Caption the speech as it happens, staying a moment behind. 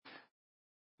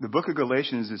The book of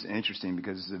Galatians is interesting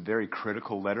because it's a very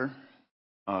critical letter.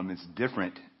 It's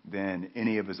different than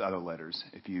any of his other letters.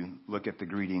 If you look at the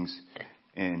greetings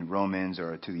in Romans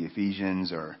or to the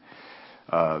Ephesians or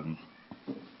the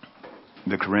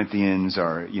Corinthians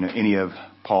or, any of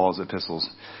Paul's epistles,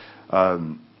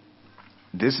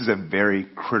 this is a very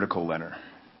critical letter.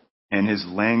 And his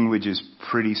language is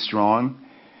pretty strong.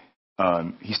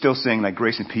 He's still saying, like,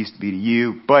 grace and peace be to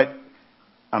you, but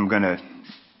I'm going to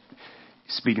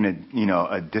speak in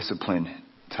a disciplined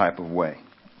type of way.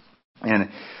 And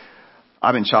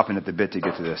I've been chopping at the bit to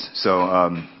get to this. So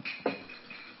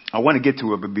I want to get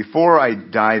to it. But before I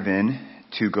dive in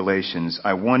to Galatians,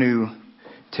 I want to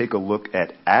take a look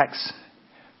at Acts,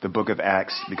 the book of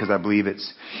Acts, because I believe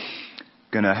it's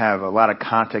going to have a lot of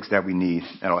context that we need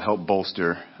that'll help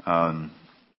bolster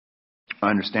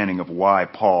understanding of why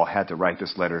Paul had to write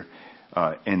this letter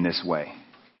in this way.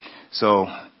 So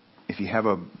if you have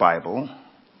a Bible,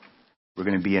 we're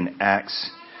going to be in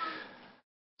Acts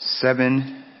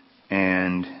 7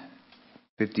 and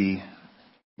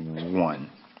 51.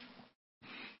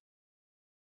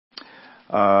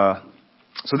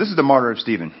 So this is the martyr of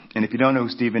Stephen. And if you don't know who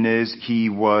Stephen is, he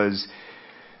was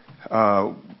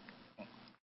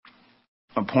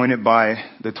appointed by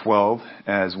the 12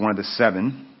 as one of the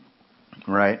 7,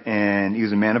 right? And he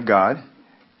was a man of God.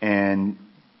 And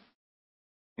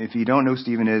if you don't know who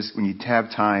Stephen is, when you have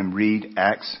time, read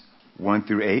Acts 1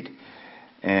 through 8.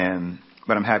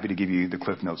 But I'm happy to give you the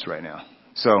cliff notes right now.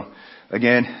 So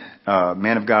again,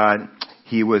 man of God,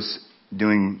 he was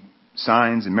doing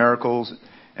signs and miracles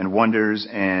and wonders,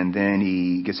 and then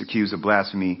he gets accused of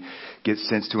blasphemy, gets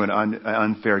sentenced to an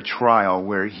unfair trial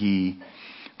where he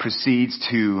proceeds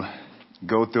to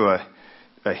go through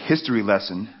a history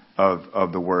lesson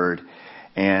of the word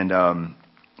and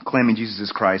claiming Jesus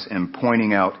is Christ and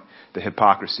pointing out the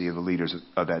hypocrisy of the leaders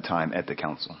of that time at the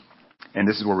council. And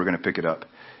this is where we're going to pick it up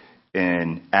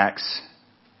in Acts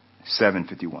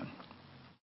 7:51.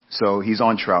 So he's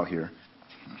on trial here.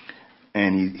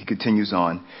 And he continues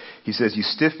on. He says, "You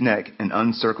stiff-necked and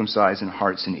uncircumcised in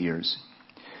hearts and ears.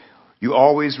 You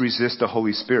always resist the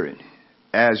Holy Spirit,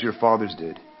 as your fathers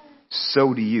did.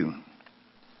 So do you.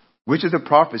 Which of the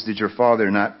prophets did your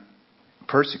father not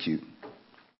persecute?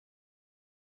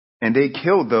 And they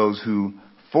killed those who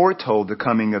foretold the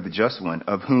coming of the just one,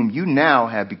 of whom you now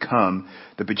have become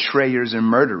the betrayers and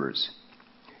murderers.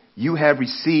 You have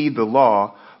received the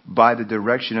law by the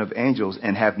direction of angels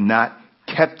and have not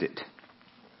kept it."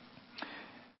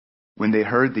 When they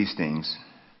heard these things,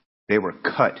 they were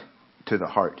cut to the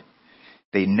heart.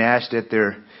 They gnashed at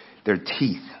their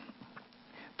teeth.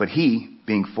 But he,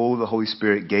 being full of the Holy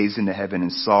Spirit, gazed into heaven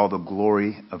and saw the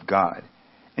glory of God,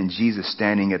 and Jesus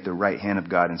standing at the right hand of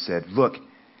God, and said, "Look,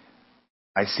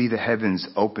 I see the heavens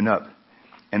open up,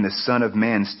 and the Son of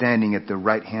Man standing at the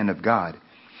right hand of God."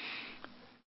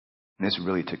 And this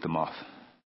really ticked them off.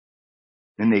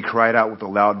 Then they cried out with a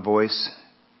loud voice,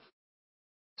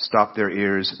 stopped their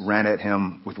ears, ran at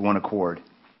him with one accord,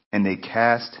 and they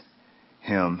cast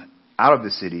him out of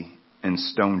the city and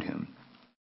stoned him.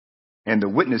 And the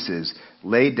witnesses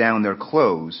laid down their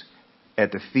clothes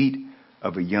at the feet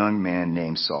of a young man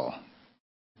named Saul.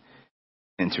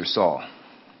 Enter Saul.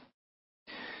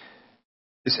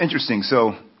 It's interesting.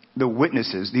 So the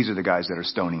witnesses, these are the guys that are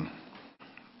stoning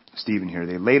Stephen here.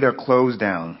 They lay their clothes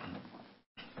down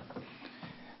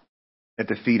at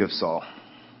the feet of Saul,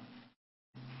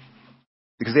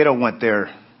 because they don't want their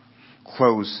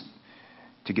clothes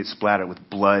to get splattered with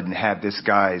blood and have this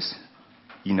guy's,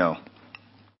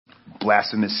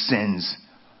 blasphemous sins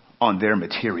on their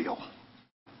material.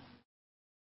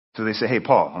 So they say, "Hey,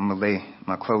 Paul, I'm going to lay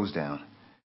my clothes down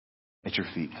at your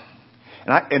feet."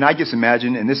 And I just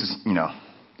imagine, and this is,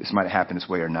 this might have happened this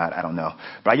way or not, I don't know.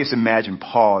 But I just imagine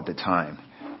Paul at the time,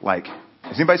 like,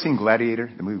 has anybody seen Gladiator,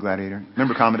 the movie Gladiator?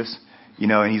 Remember Commodus?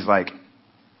 And he's like,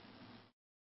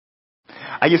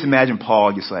 I just imagine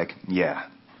Paul just like, yeah,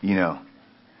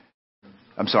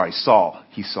 I'm sorry, Saul.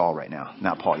 He's Saul right now.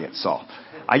 Not Paul yet, Saul.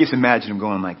 I just imagine him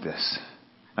going like this.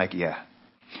 Like, yeah.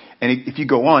 And if you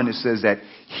go on, it says that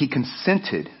he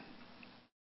consented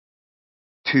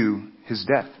to his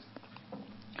death.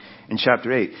 In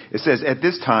chapter 8, it says, "At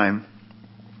this time,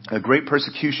 a great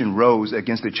persecution rose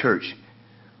against the church,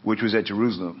 which was at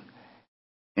Jerusalem.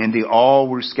 And they all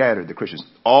were scattered," the Christians,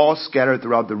 "all scattered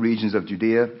throughout the regions of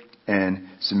Judea and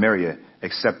Samaria,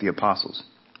 except the apostles.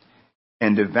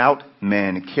 And devout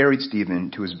men carried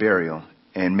Stephen to his burial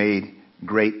and made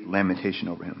great lamentation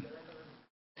over him.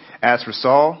 As for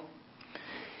Saul,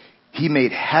 he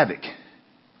made havoc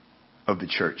of the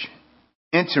church,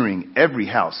 entering every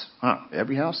house."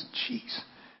 Every house? Jeez.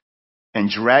 and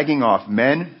dragging off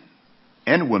men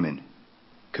and women,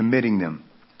 committing them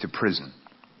to prison.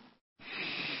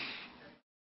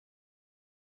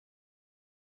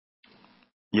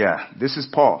 Yeah, this is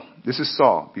Paul. This is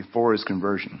Saul before his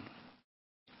conversion,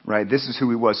 right? This is who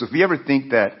he was. So if you ever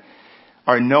think that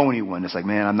or know anyone that's like,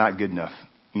 man, I'm not good enough.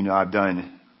 I've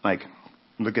done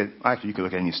actually you could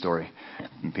look at any story,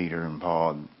 Peter and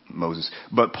Paul, and Moses.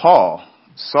 But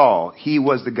Saul, he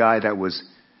was the guy that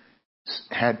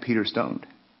had Peter stoned.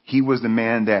 He was the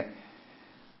man that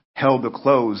held the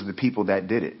clothes of the people that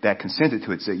did it, that consented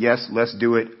to it, said, yes, let's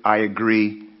do it. I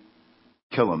agree.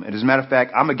 Kill him. And as a matter of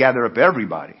fact, I'm going to gather up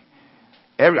everybody.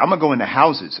 I'm going to go into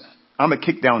houses. I'm going to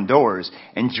kick down doors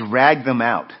and drag them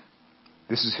out.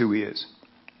 This is who he is.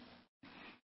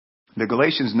 The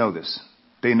Galatians know this.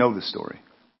 They know this story.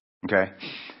 Okay?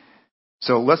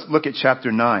 So let's look at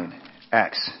chapter 9,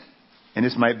 Acts. And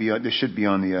this should be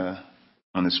on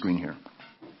the screen here.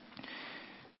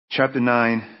 Chapter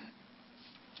 9,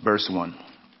 verse 1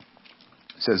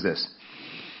 says this.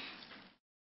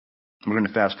 We're going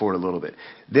to fast forward a little bit.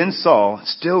 Then Saul,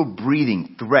 still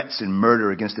breathing threats and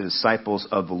murder against the disciples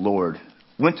of the Lord,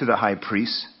 went to the high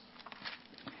priest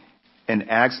and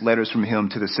asked letters from him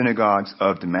to the synagogues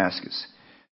of Damascus,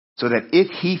 so that if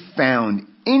he found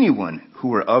anyone who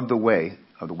were of the way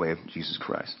of Jesus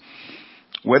Christ,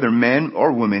 whether men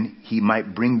or women, he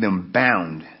might bring them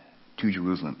bound to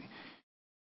Jerusalem.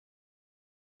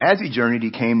 As he journeyed, he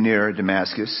came near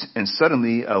Damascus, and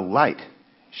suddenly a light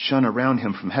shone around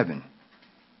him from heaven.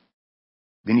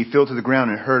 Then he fell to the ground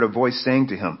and heard a voice saying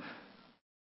to him,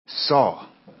 Saul,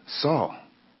 Saul,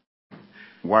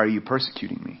 why are you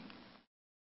persecuting me?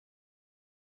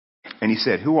 And he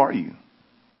said, who are you,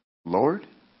 Lord?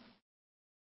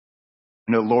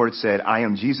 And the Lord said, I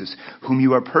am Jesus, whom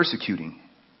you are persecuting.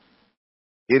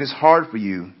 It is hard for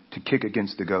you to kick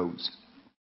against the goads.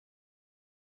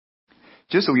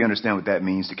 Just so we understand what that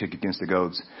means, to kick against the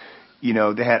goads. They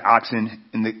had oxen,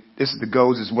 and the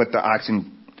goads is what the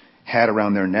oxen had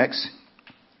around their necks.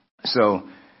 So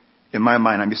in my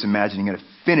mind, I'm just imagining an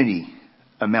infinity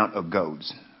amount of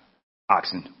goads,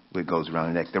 oxen with goads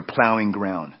around their neck. They're plowing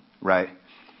ground, right?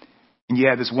 And you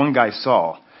have this one guy,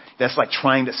 Saul, that's like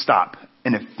trying to stop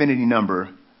an infinity number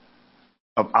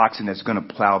of oxen that's going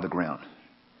to plow the ground.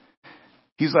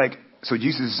 He's like, so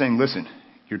Jesus is saying, listen,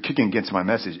 you're kicking against my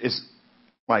message. It's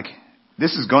like,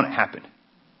 this is going to happen.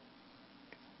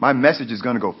 My message is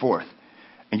going to go forth,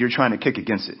 and you're trying to kick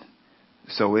against it.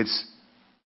 So it's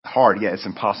hard. Yeah, it's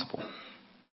impossible.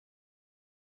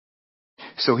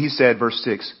 So he said, verse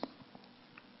 6,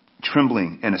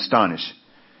 trembling and astonished,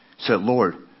 said,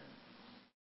 Lord,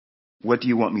 what do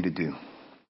you want me to do?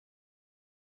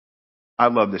 I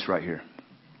love this right here.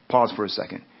 Pause for a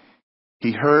second.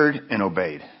 He heard and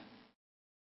obeyed.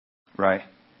 Right?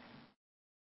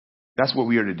 That's what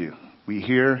we are to do. We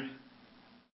hear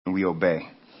and we obey.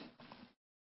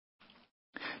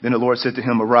 Then the Lord said to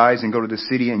him, arise and go to the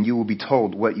city, and you will be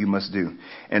told what you must do.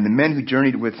 And the men who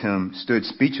journeyed with him stood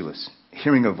speechless,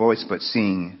 hearing a voice but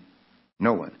seeing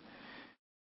no one.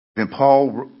 Then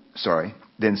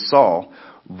Saul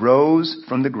rose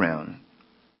from the ground,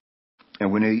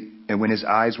 and when his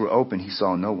eyes were open, he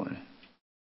saw no one.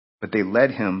 But they led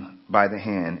him by the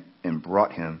hand and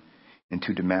brought him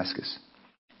into Damascus.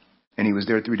 And he was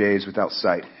there 3 days without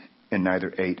sight, and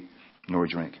neither ate nor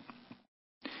drank.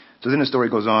 So then the story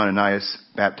goes on. Ananias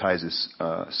baptizes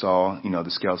Saul.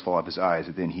 The scales fall off his eyes,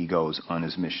 and then he goes on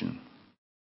his mission.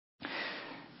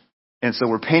 And so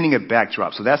we're painting a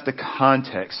backdrop. So that's the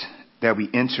context that we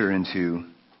enter into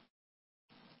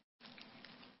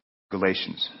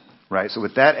Galatians, right? So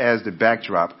with that as the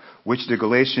backdrop, which the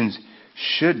Galatians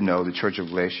should know, the Church of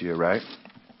Galatia, right?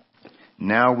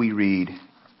 Now we read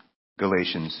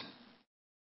Galatians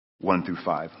 1 through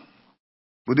 5.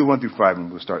 We'll do 1 through 5 and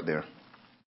we'll start there.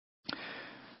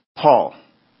 Paul,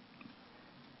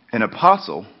 an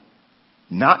apostle,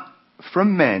 not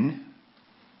from men,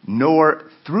 nor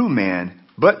through man,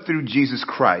 but through Jesus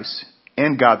Christ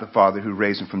and God the Father who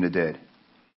raised him from the dead,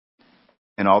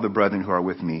 and all the brethren who are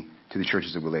with me, to the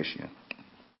churches of Galatia.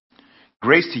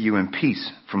 Grace to you and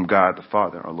peace from God the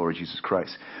Father, our Lord Jesus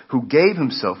Christ, who gave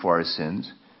himself for our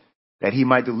sins, that he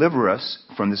might deliver us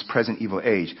from this present evil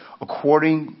age,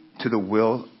 according to the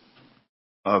will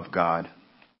of God,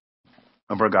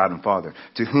 of our God and Father,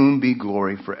 to whom be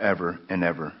glory forever and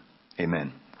ever.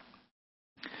 Amen.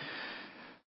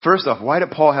 First off, why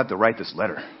did Paul have to write this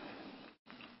letter?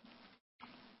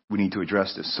 We need to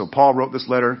address this. So Paul wrote this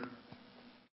letter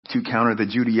to counter the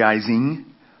Judaizing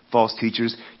false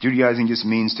teachers. Judaizing just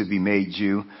means to be made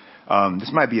Jew.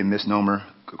 This might be a misnomer,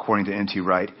 according to N.T.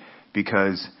 Wright,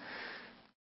 because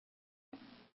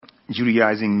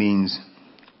Judaizing means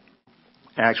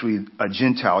actually a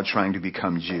Gentile trying to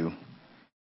become Jew.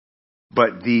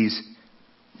 But these,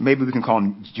 maybe we can call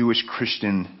them Jewish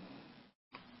Christian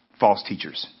false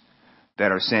teachers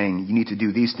that are saying you need to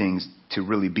do these things to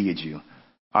really be a Jew.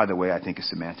 Either way, I think it's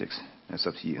semantics. That's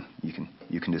up to you.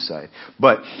 You can decide.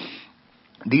 But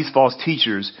these false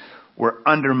teachers were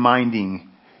undermining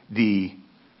the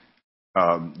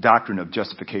doctrine of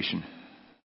justification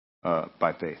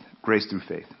by faith, grace through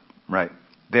faith, right?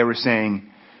 They were saying,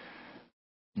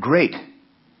 great,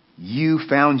 you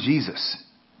found Jesus.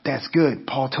 That's good.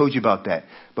 Paul told you about that.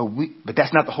 But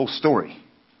that's not the whole story.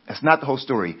 That's not the whole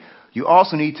story. You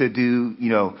also need to do,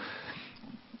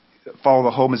 follow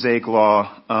the whole Mosaic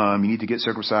law. You need to get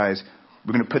circumcised.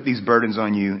 We're going to put these burdens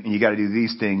on you, and you got to do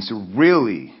these things to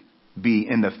really be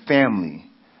in the family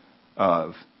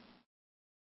of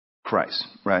Christ,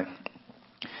 right?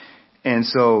 And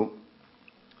so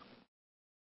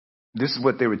this is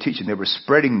what they were teaching. They were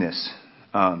spreading this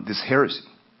heresy.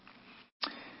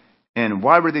 And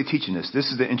why were they teaching this?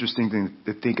 This is the interesting thing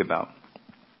to think about.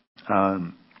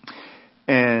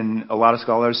 And a lot of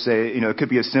scholars say, it could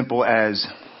be as simple as,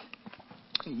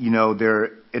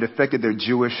 it affected their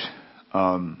Jewish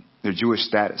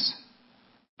status.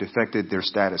 It affected their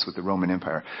status with the Roman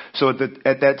Empire. So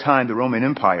at that time, the Roman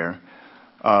Empire,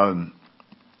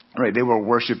 right, they were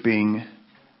worshiping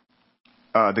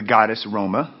the goddess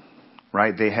Roma,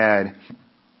 right? They had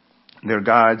their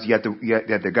gods. You had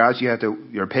their gods.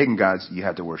 Your pagan gods you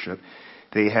had to worship.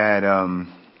 They had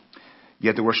you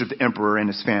had to worship the emperor and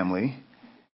his family,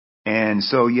 and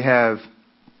so you have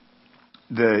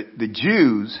the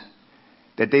Jews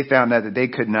that they found out that they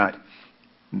could not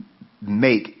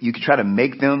make. You could try to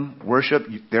make them worship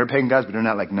their pagan gods, but they're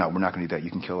not like, no, we're not going to do that.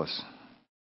 You can kill us.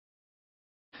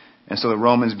 And so the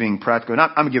Romans being practical,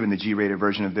 and I'm giving the G-rated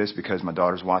version of this because my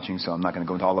daughter's watching, so I'm not going to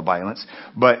go into all the violence.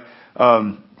 But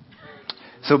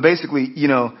so basically,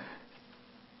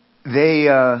 they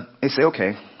say,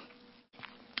 okay,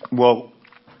 well,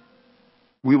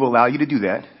 we will allow you to do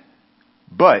that,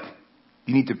 but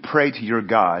you need to pray to your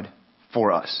God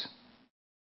for us.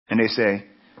 And they say,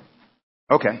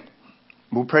 okay,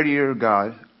 we'll pray to your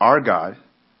God, our God,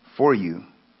 for you,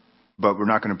 but we're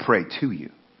not going to pray to you.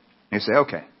 And they say,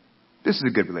 okay, this is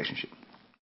a good relationship.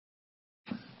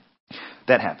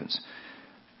 That happens.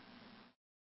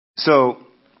 So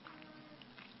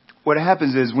what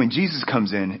happens is when Jesus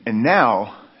comes in, and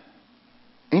now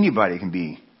anybody can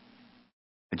be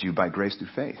a Jew by grace through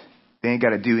faith. They ain't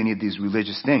got to do any of these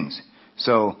religious things.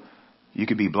 So you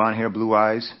could be blonde hair, blue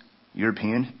eyes,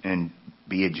 European, and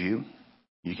be a Jew.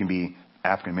 You can be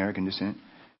African American descent,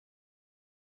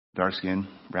 dark skin,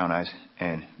 brown eyes,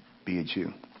 and be a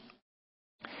Jew.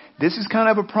 This is kind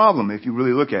of a problem if you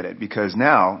really look at it, because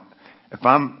now if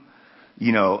I'm,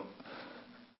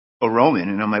 a Roman,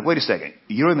 and I'm like, wait a second,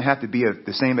 you don't even have to be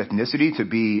the same ethnicity to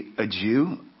be a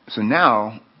Jew. So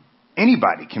now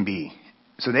anybody can be.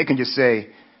 So they can just say,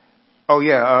 oh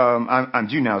yeah, I'm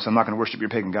Jew now, so I'm not going to worship your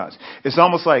pagan gods. It's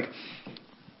almost like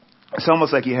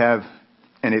you have,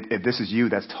 and if this is you,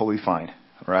 that's totally fine,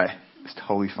 right? It's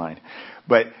totally fine.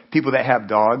 But people that have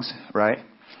dogs, right?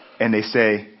 And they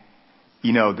say,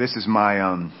 this is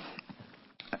my,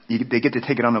 they get to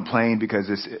take it on the plane because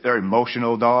it's their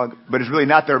emotional dog, but it's really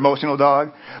not their emotional dog,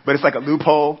 but it's like a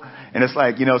loophole. And it's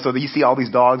like, so you see all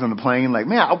these dogs on the plane, like,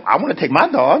 man, I want to take my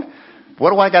dog.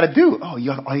 What do I got to do? Oh, all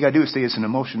you got to do is say it's an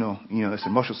emotional, it's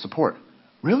emotional support.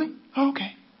 Really? Oh,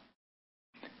 okay.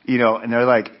 And they're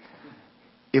like,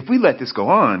 if we let this go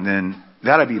on, then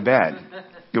that'd be bad.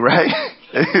 Right?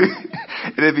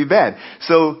 It'd be bad.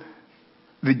 So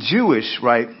the Jewish,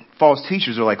 right, false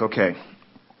teachers are like, okay,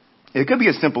 it could be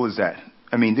as simple as that.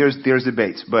 I mean, there's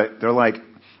debates, but they're like,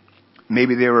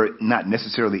 maybe they were not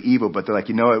necessarily evil, but they're like,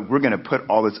 we're going to put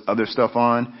all this other stuff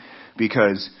on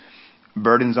because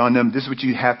burdens on them. This is what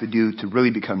you have to do to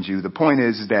really become Jew. The point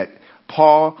is that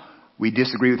Paul, we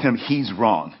disagree with him. He's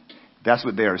wrong. That's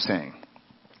what they are saying.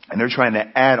 And they're trying to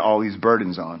add all these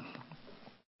burdens on.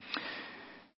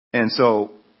 And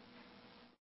so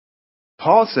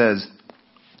Paul says,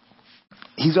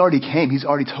 he's already came. He's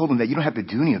already told them that you don't have to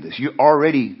do any of this. You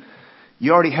already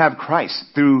have Christ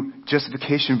through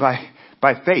justification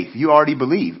by faith. You already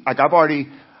believe. Like I've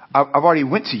already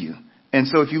went to you. And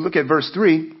so if you look at verse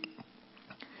 3,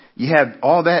 you have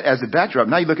all that as a backdrop.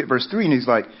 Now you look at verse 3 and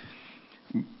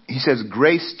he says,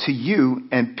 grace to you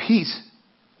and peace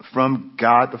from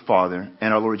God the Father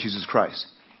and our Lord Jesus Christ,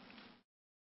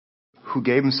 who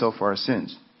gave himself for our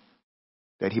sins,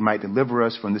 that he might deliver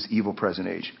us from this evil present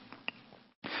age.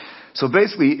 So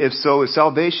basically, if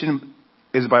salvation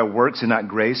is by works and not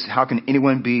grace, how can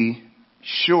anyone be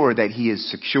sure that he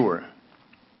is secure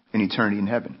in eternity in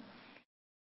heaven,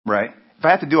 right? If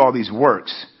I have to do all these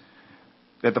works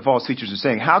that the false teachers are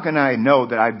saying, how can I know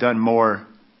that I've done more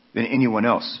than anyone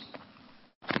else?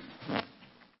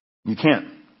 You can't.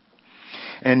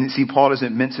 And see, Paul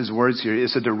doesn't mince his words here.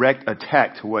 It's a direct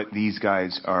attack to what these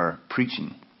guys are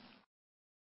preaching.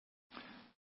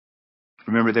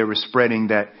 Remember, they were spreading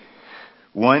that,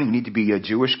 one, you need to be a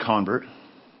Jewish convert.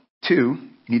 Two,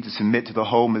 you need to submit to the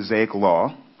whole Mosaic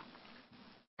law.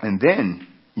 And then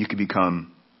you could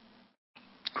become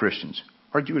Christians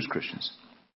or Jewish Christians.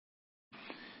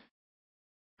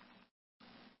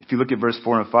 If you look at verse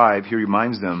 4 and 5, he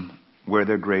reminds them where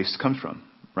their grace comes from,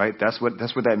 right? That's what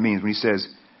that means when he says,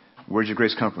 where's your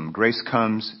grace come from? Grace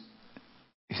comes,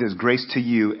 he says, grace to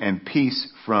you and peace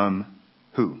from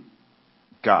who?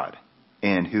 God.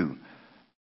 And who?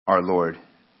 Our Lord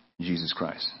Jesus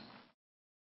Christ.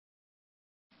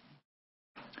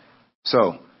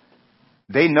 So,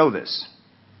 they know this.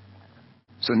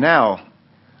 So now,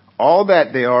 all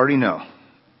that they already know.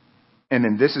 And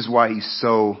then this is why he's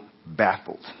so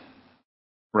baffled.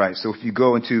 Right, so if you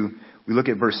go into, we look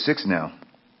at verse 6 now.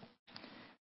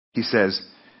 He says,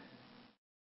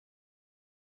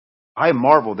 I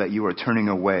marvel that you are turning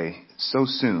away so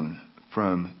soon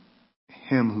from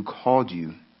him who called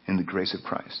you in the grace of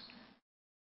Christ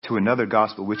to another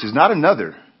gospel, which is not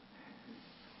another.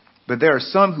 But there are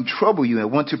some who trouble you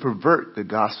and want to pervert the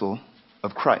gospel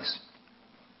of Christ.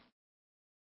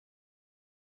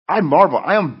 I marvel.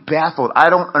 I am baffled. I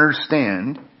don't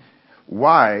understand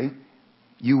why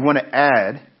you want to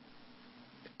add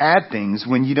things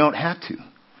when you don't have to.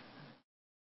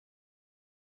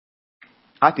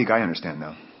 I think I understand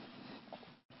though.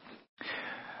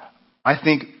 I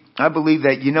believe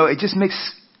that,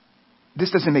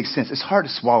 this doesn't make sense. It's hard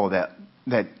to swallow that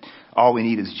all we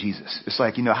need is Jesus. It's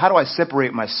like, how do I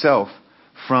separate myself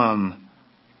from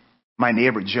my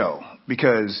neighbor Joe?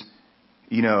 Because,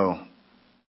 Joe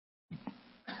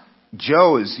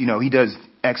is, he does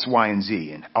X, Y, and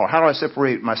Z. Or how do I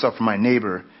separate myself from my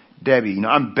neighbor Debbie?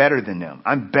 I'm better than them.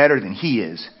 I'm better than he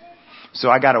is. So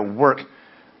I got to work.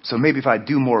 So maybe if I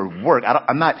do more work,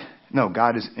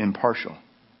 God is impartial.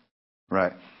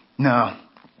 Right? No.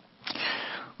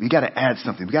 We got to add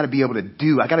something. We got to be able to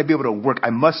do. I got to be able to work. I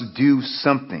must do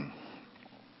something.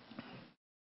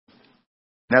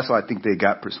 That's why I think they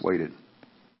got persuaded.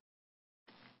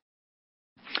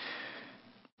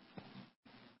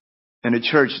 And the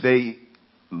church, they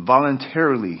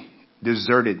voluntarily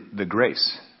deserted the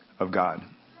grace of God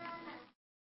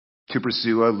to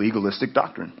pursue a legalistic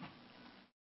doctrine.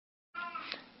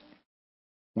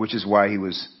 Which is why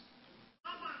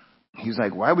he's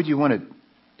like, why would you want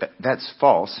to, that's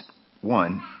false,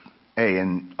 one,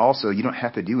 and also you don't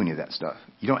have to do any of that stuff.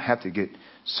 You don't have to get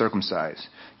circumcised.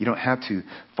 You don't have to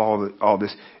follow all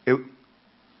this.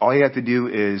 All you have to do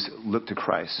is look to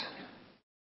Christ.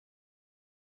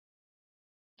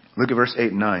 Look at verse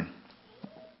 8 and 9.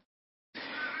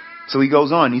 So he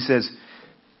goes on, he says,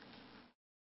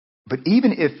 but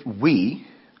even if we,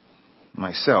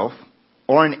 myself,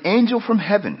 or an angel from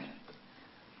heaven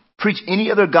preach any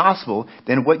other gospel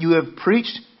than what you have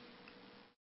preached,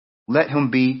 let him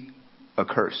be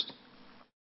accursed.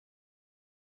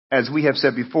 As we have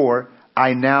said before,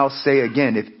 I now say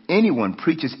again, if anyone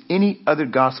preaches any other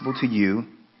gospel to you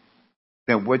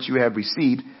than what you have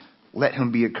received, let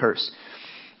him be accursed.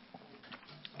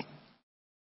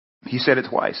 He said it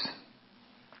twice.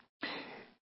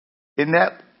 In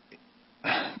that,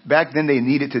 back then they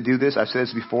needed to do this. I've said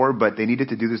this before, but they needed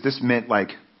to do this. This meant like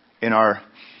in our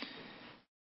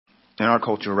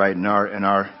culture, right?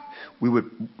 We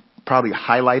would probably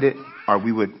highlight it or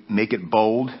we would make it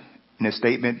bold in a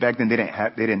statement. Back then they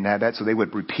didn't have that, so they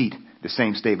would repeat the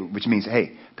same statement, which means,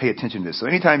 hey, pay attention to this. So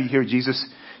anytime you hear Jesus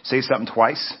say something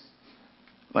twice,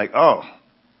 like, oh,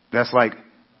 that's like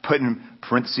putting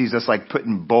parentheses, that's like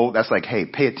putting bold, that's like, hey,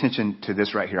 pay attention to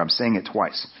this right here. I'm saying it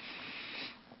twice.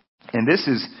 And this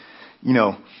is,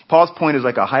 Paul's point is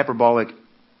like a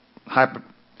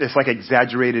it's like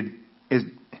exaggerated.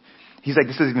 He's like,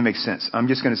 this doesn't even make sense. I'm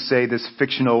just going to say this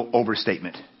fictional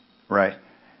overstatement, right?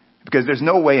 Because there's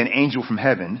no way an angel from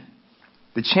heaven,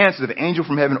 the chances of an angel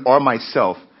from heaven or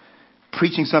myself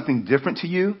preaching something different to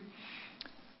you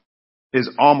is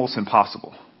almost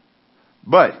impossible.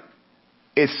 But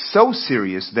it's so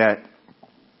serious that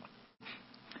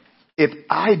if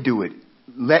I do it,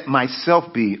 let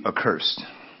myself be accursed.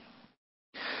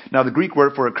 Now, the Greek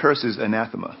word for accursed is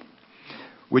anathema,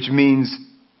 which means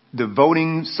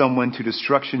devoting someone to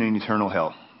destruction and eternal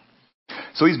hell.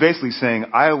 So he's basically saying,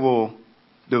 I will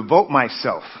devote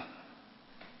myself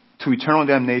to eternal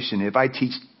damnation if I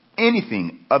teach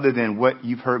anything other than what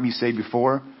you've heard me say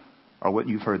before or what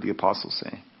you've heard the apostles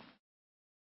say.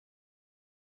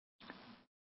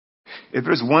 If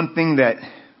there's one thing that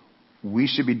we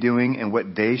should be doing and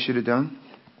what they should have done,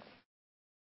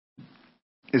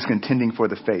 is contending for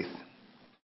the faith.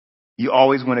 You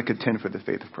always want to contend for the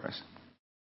faith of Christ.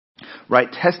 Right?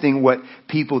 Testing what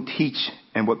people teach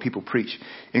and what people preach,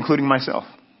 including myself.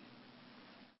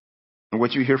 And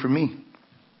what you hear from me.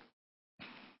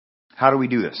 How do we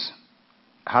do this?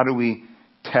 How do we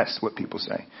test what people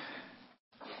say?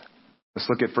 Let's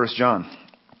look at 1 John.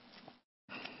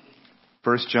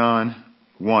 1 John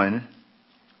 1,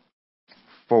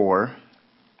 4,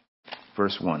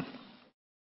 verse 1.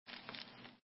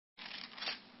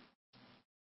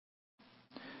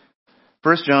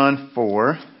 1 John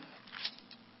 4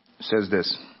 says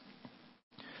this.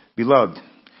 Beloved,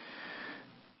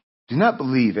 do not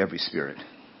believe every spirit,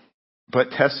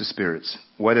 but test the spirits,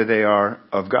 whether they are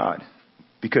of God,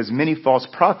 because many false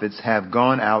prophets have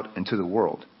gone out into the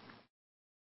world.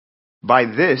 By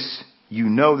this you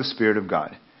know the Spirit of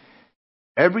God.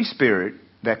 Every spirit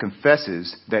that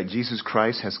confesses that Jesus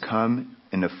Christ has come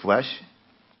in the flesh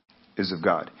is of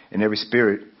God, and every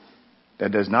spirit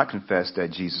that does not confess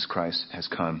that Jesus Christ has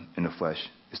come in the flesh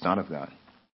is not of God.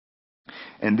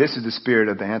 And this is the spirit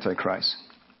of the Antichrist,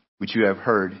 which you have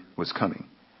heard was coming,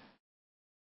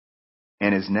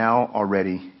 and is now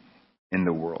already in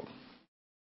the world.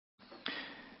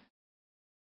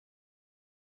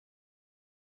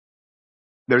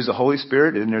 There's the Holy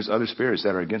Spirit, and there's other spirits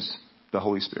that are against the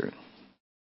Holy Spirit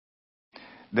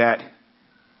that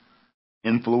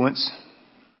influence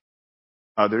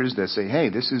others that say, hey,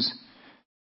 this is,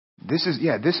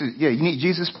 you need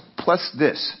Jesus plus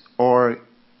this, or,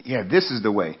 this is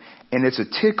the way. And it's a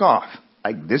tick off.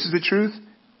 Like, this is the truth.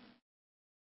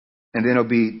 And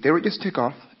then they would just tick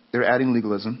off. They're adding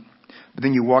legalism. But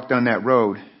then you walk down that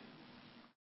road,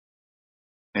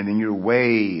 and then you're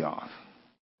way off,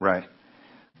 right?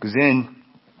 Because then,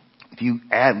 if you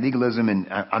add legalism and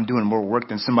I'm doing more work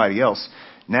than somebody else,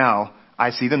 now I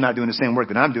see them not doing the same work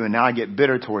that I'm doing. Now I get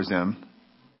bitter towards them.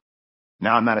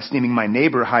 Now I'm not esteeming my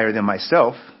neighbor higher than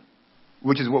myself,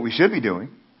 which is what we should be doing.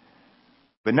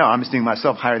 But no, I'm esteeming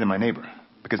myself higher than my neighbor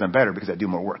because I'm better because I do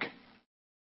more work.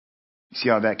 You see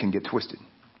how that can get twisted?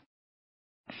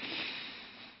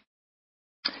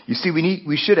 You see,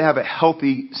 we should have a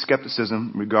healthy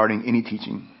skepticism regarding any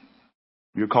teaching.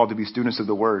 We are called to be students of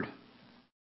the Word.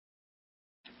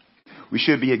 We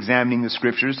should be examining the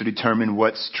Scriptures to determine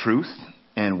what's truth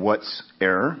and what's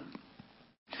error.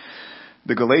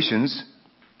 The Galatians,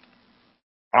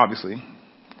 obviously,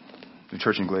 the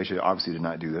church in Galatia obviously did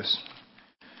not do this.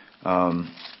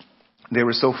 They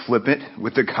were so flippant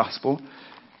with the gospel,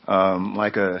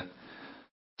 like a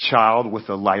child with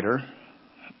a lighter.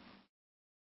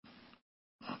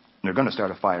 They're going to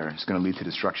start a fire. It's going to lead to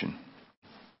destruction.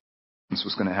 That's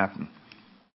what's going to happen.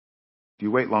 If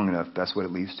you wait long enough, that's what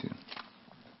it leads to.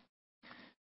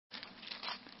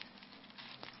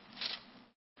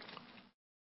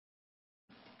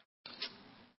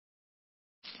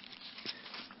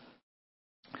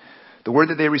 The word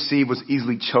that they received was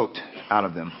easily choked out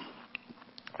of them.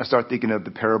 I start thinking of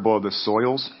the parable of the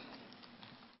soils.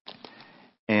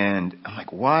 And I'm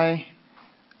like, why?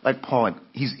 Like Paul,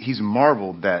 he's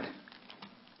marveled that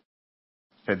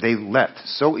they left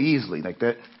so easily like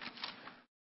that.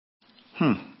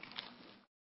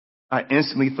 I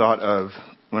instantly thought of,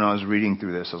 when I was reading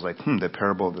through this, I was like, the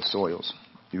parable of the soils.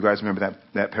 You guys remember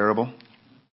that parable?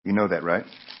 You know that, right?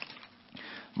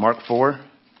 Mark 4,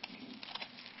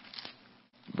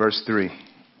 verse 3.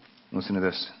 Listen to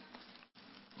this.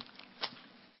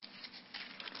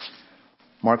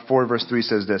 Mark 4, verse 3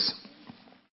 says this.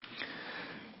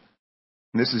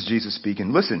 And this is Jesus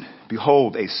speaking. Listen,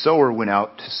 behold, a sower went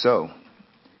out to sow.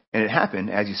 And it happened,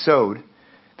 as he sowed,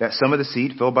 that some of the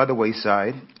seed fell by the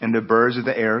wayside, and the birds of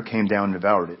the air came down and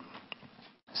devoured it.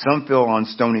 Some fell on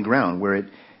stony ground, where it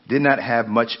did not have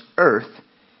much earth,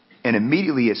 and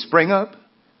immediately it sprang up,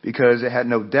 because it had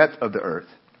no depth of the earth.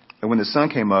 And when the sun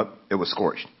came up, it was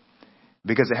scorched.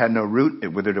 Because it had no root,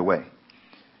 it withered away.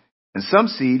 And some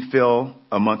seed fell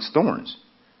amongst thorns,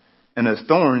 and the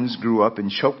thorns grew up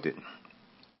and choked it,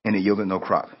 and it yielded no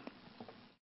crop.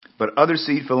 But other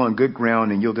seed fell on good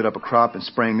ground and yielded up a crop and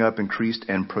sprang up, increased,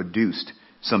 and produced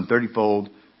some 30-fold,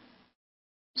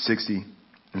 60,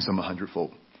 and some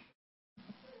 100-fold.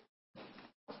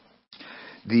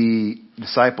 The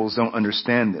disciples don't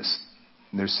understand this.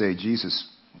 They say, Jesus,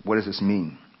 what does this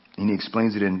mean? And he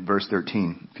explains it in verse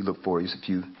 13. If you look forward, a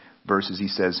few verses, he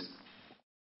says,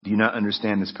 do you not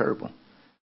understand this parable?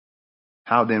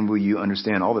 How then will you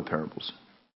understand all the parables?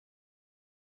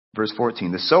 Verse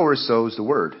 14, the sower sows the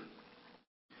word.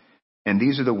 And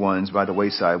these are the ones by the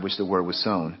wayside which the word was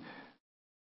sown.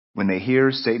 When they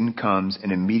hear, Satan comes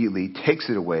and immediately takes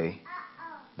it away,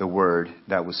 the word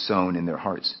that was sown in their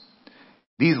hearts.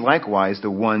 These likewise, the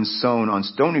ones sown on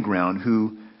stony ground,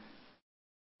 who,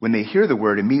 when they hear the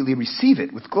word, immediately receive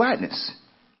it with gladness.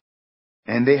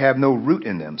 And they have no root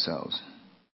in themselves,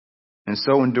 and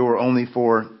so endure only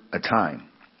for a time.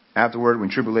 Afterward, when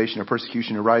tribulation or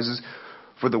persecution arises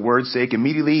for the word's sake,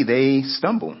 immediately they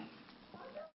stumble.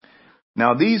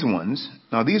 Now these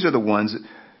are the ones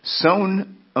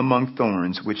sown among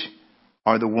thorns, which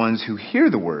are the ones who hear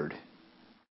the word,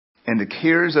 and the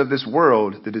cares of this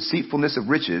world, the deceitfulness of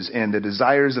riches, and the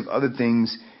desires of other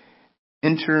things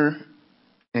enter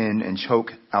in and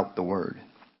choke out the word,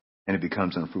 and it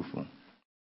becomes unfruitful.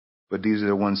 But these are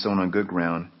the ones sown on good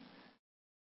ground,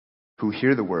 who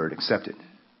hear the word, accept it,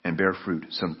 and bear fruit,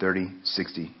 some 30,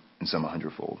 60, and some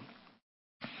 100-fold.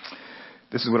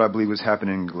 This is what I believe was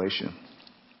happening in Galatia.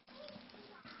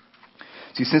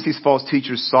 See, since these false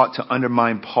teachers sought to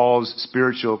undermine Paul's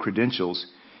spiritual credentials,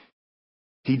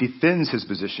 he defends his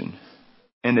position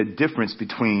and the difference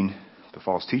between the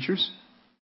false teachers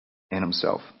and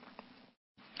himself.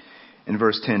 In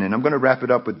verse 10, and I'm going to wrap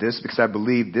it up with this because I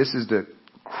believe this is the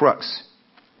crux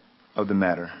of the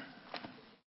matter.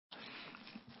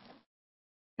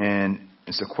 And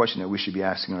it's a question that we should be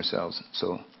asking ourselves.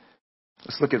 So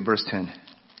let's look at verse 10.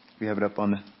 We have it up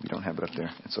on we don't have it up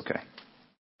there. It's okay.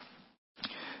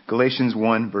 Galatians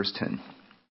 1, verse 10.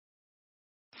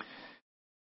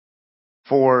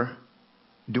 For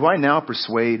do I now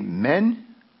persuade men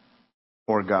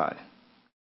or God?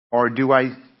 Or do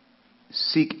I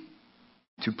seek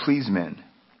to please men?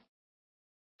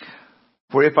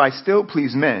 For if I still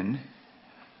please men,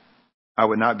 I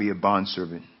would not be a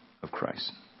bondservant of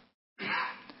Christ.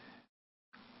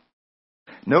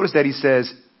 Notice that he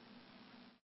says,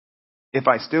 if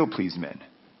I still please men,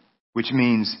 which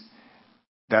means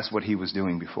that's what he was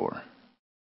doing before,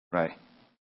 right?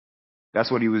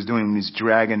 That's what he was doing when he's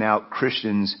dragging out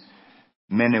Christians,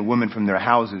 men and women from their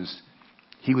houses.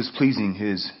 He was pleasing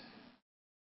his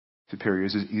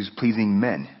superiors. He was pleasing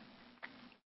men.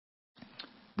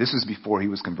 This was before he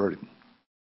was converted.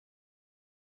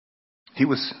 He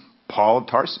was Paul of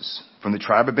Tarsus from the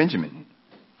tribe of Benjamin.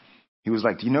 He was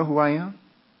like, do you know who I am?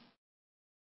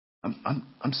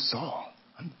 I'm Saul.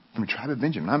 I'm from the tribe of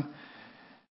Benjamin.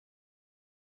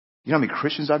 You know how many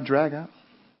Christians I've dragged out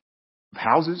of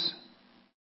houses?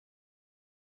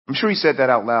 I'm sure he said that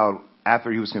out loud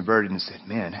after he was converted and said,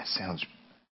 man, that sounds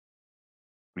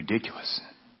ridiculous.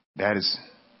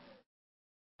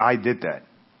 I did that.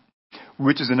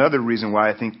 Which is another reason why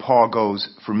I think Paul goes,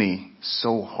 for me,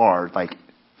 so hard, like,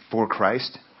 for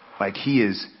Christ. Like, he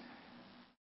is,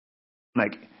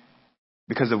 like,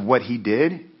 because of what he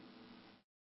did.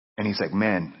 And he's like,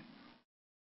 man,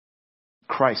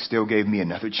 Christ still gave me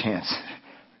another chance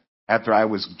after I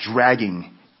was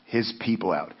dragging his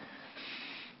people out.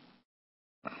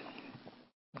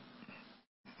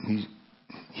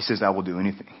 He says, I will do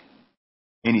anything.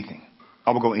 Anything.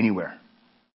 I will go anywhere.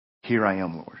 Here I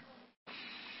am, Lord.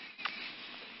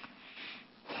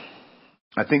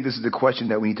 I think this is the question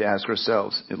that we need to ask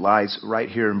ourselves. It lies right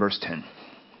here in verse 10.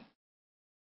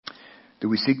 Do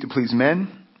we seek to please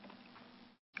men,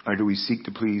 or do we seek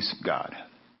to please God?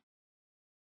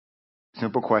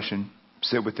 Simple question.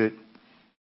 Sit with it.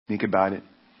 Think about it.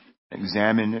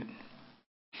 Examine it.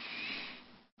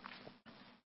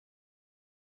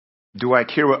 Do I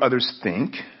care what others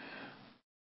think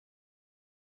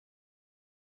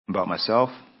about myself?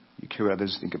 You care what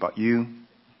others think about you?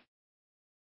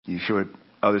 You care what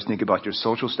others think about your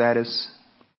social status?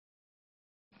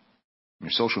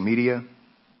 Your social media?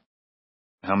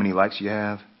 How many likes you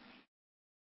have?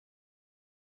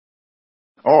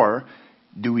 Or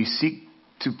do we seek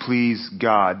to please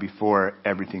God before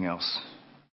everything else?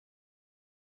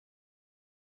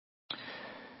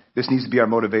 This needs to be our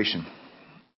motivation.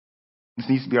 This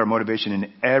needs to be our motivation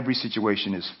in every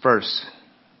situation is first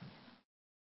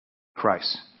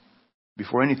Christ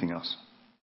before anything else.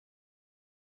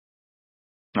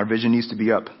 Our vision needs to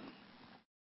be up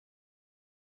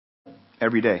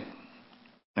every day,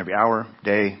 every hour,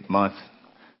 day, month.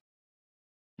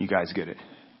 You guys get it,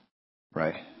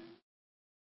 right?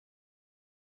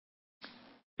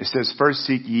 It says, first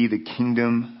seek ye the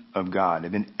kingdom of God,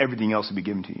 and then everything else will be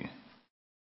given to you,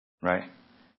 right?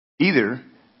 Either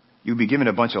you'll be given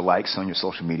a bunch of likes on your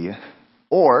social media,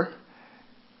 or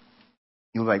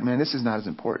you're like, man, this is not as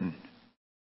important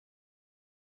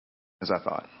as I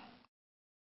thought.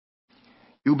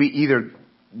 You'll be either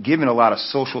given a lot of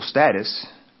social status,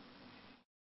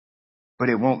 But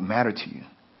it won't matter to you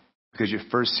because you're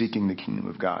first seeking the kingdom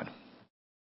of God.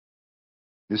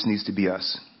 This needs to be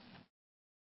us.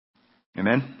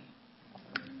 Amen?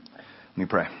 Let me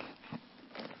pray.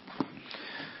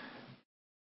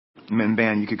 Amen.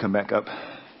 Band, you could come back up.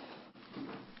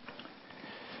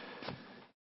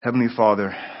 Heavenly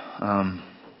Father,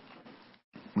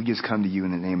 we just come to you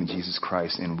in the name of Jesus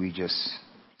Christ, and we just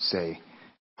say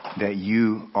that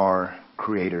you are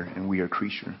creator and we are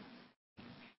creature.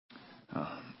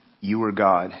 You are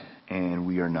God and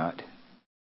we are not.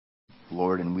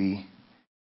 Lord, and we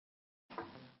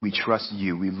trust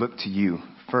you. We look to you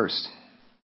first.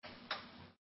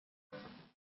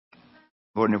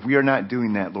 Lord, and if we are not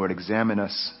doing that, Lord, examine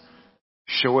us.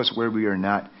 Show us where we are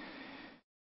not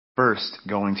first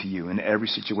going to you in every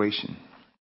situation.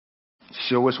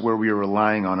 Show us where we are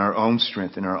relying on our own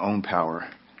strength and our own power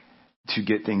to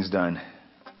get things done,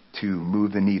 to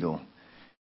move the needle.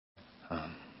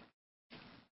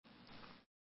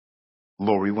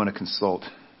 Lord, we want to consult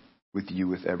with you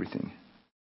with everything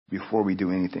before we do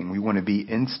anything. We want to be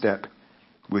in step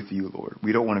with you, Lord.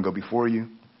 We don't want to go before you.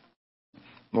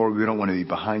 Lord, we don't want to be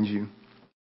behind you,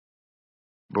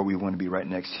 but we want to be right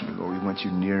next to you, Lord. We want you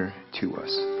near to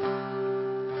us.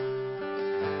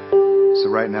 So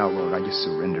right now, Lord, I just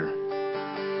surrender.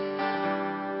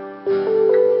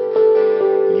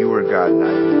 You are God,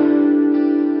 not me.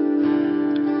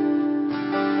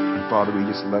 And Father, we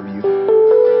just love you.